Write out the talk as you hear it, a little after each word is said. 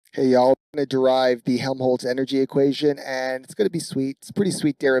Hey y'all, I'm going to derive the Helmholtz Energy Equation, and it's going to be sweet. It's a pretty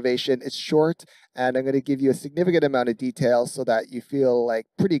sweet derivation. It's short, and I'm going to give you a significant amount of detail so that you feel like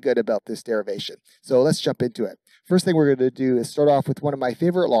pretty good about this derivation. So let's jump into it. First thing we're going to do is start off with one of my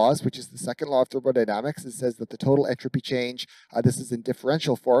favorite laws, which is the second law of thermodynamics. It says that the total entropy change, this is in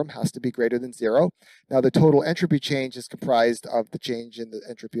differential form, has to be greater than zero. Now the total entropy change is comprised of the change in the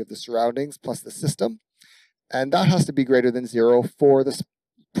entropy of the surroundings plus the system, and that has to be greater than zero for the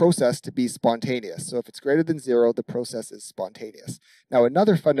process to be spontaneous. So if it's greater than zero, the process is spontaneous. Now,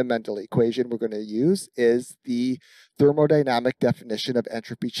 another fundamental equation we're going to use is the thermodynamic definition of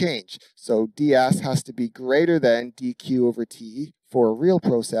entropy change. So ds has to be greater than dq over t for a real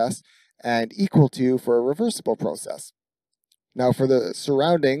process and equal to for a reversible process. Now for the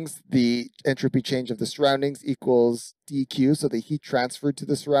surroundings, the entropy change of the surroundings equals dq, so the heat transferred to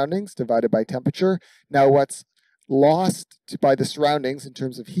the surroundings divided by temperature. Now what's lost by the surroundings in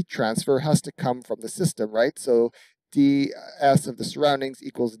terms of heat transfer has to come from the system, right? So ds of the surroundings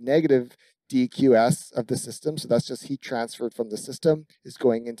equals negative dqs of the system. So that's just heat transferred from the system is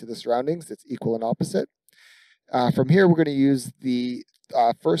going into the surroundings. It's equal and opposite. From here, we're going to use the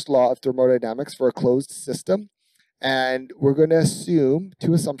first law of thermodynamics for a closed system. And we're going to assume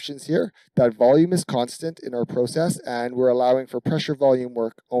two assumptions here, that volume is constant in our process and we're allowing for pressure volume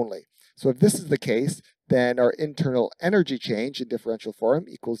work only. So if this is the case, then our internal energy change in differential form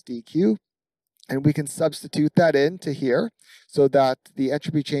equals dq. And we can substitute that into here so that the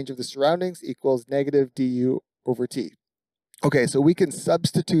entropy change of the surroundings equals negative du over t. Okay, so we can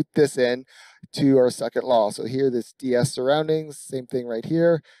substitute this in to our second law. So here, this ds surroundings, same thing right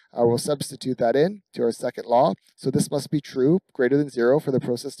here. We'll substitute that in to our second law. So this must be true, greater than zero for the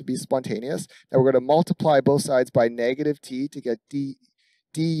process to be spontaneous. Now we're going to multiply both sides by negative t to get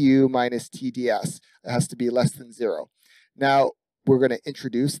du minus tds. It has to be less than zero. Now we're going to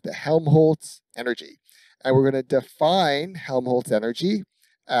introduce the Helmholtz energy. And we're going to define Helmholtz energy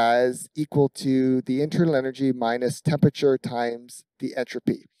as equal to the internal energy minus temperature times the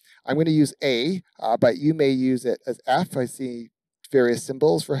entropy. I'm going to use A, but you may use it as F. I see various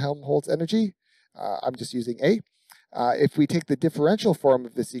symbols for Helmholtz energy. I'm just using A. If we take the differential form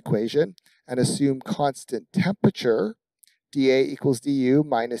of this equation and assume constant temperature, dA equals du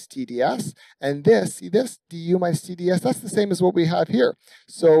minus TdS, and this, see this, du minus TdS, that's the same as what we have here.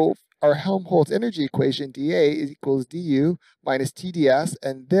 So our Helmholtz energy equation, dA is equals du minus TdS,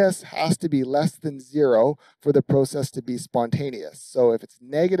 and this has to be less than zero for the process to be spontaneous. So if it's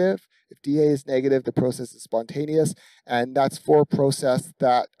negative, if dA is negative, the process is spontaneous, and that's for a process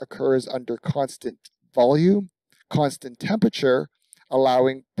that occurs under constant volume, constant temperature,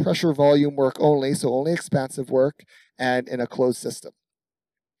 allowing pressure volume work only, so only expansive work, and in a closed system.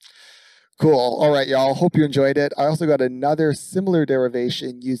 Cool. All right, y'all. Hope you enjoyed it. I also got another similar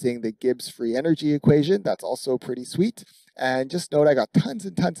derivation using the Gibbs free energy equation. That's also pretty sweet. And just note, I got tons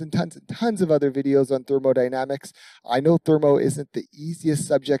and tons and tons and tons of other videos on thermodynamics. I know thermo isn't the easiest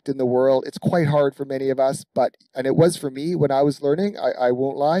subject in the world. It's quite hard for many of us, and it was for me when I was learning, I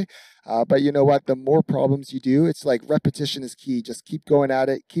won't lie. But you know what? The more problems you do, it's like repetition is key. Just keep going at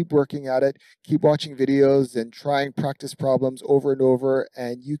it, keep working at it, keep watching videos and trying practice problems over and over,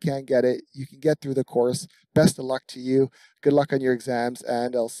 and you can get it. You can get through the course. Best of luck to you. Good luck on your exams,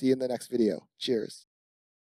 and I'll see you in the next video. Cheers.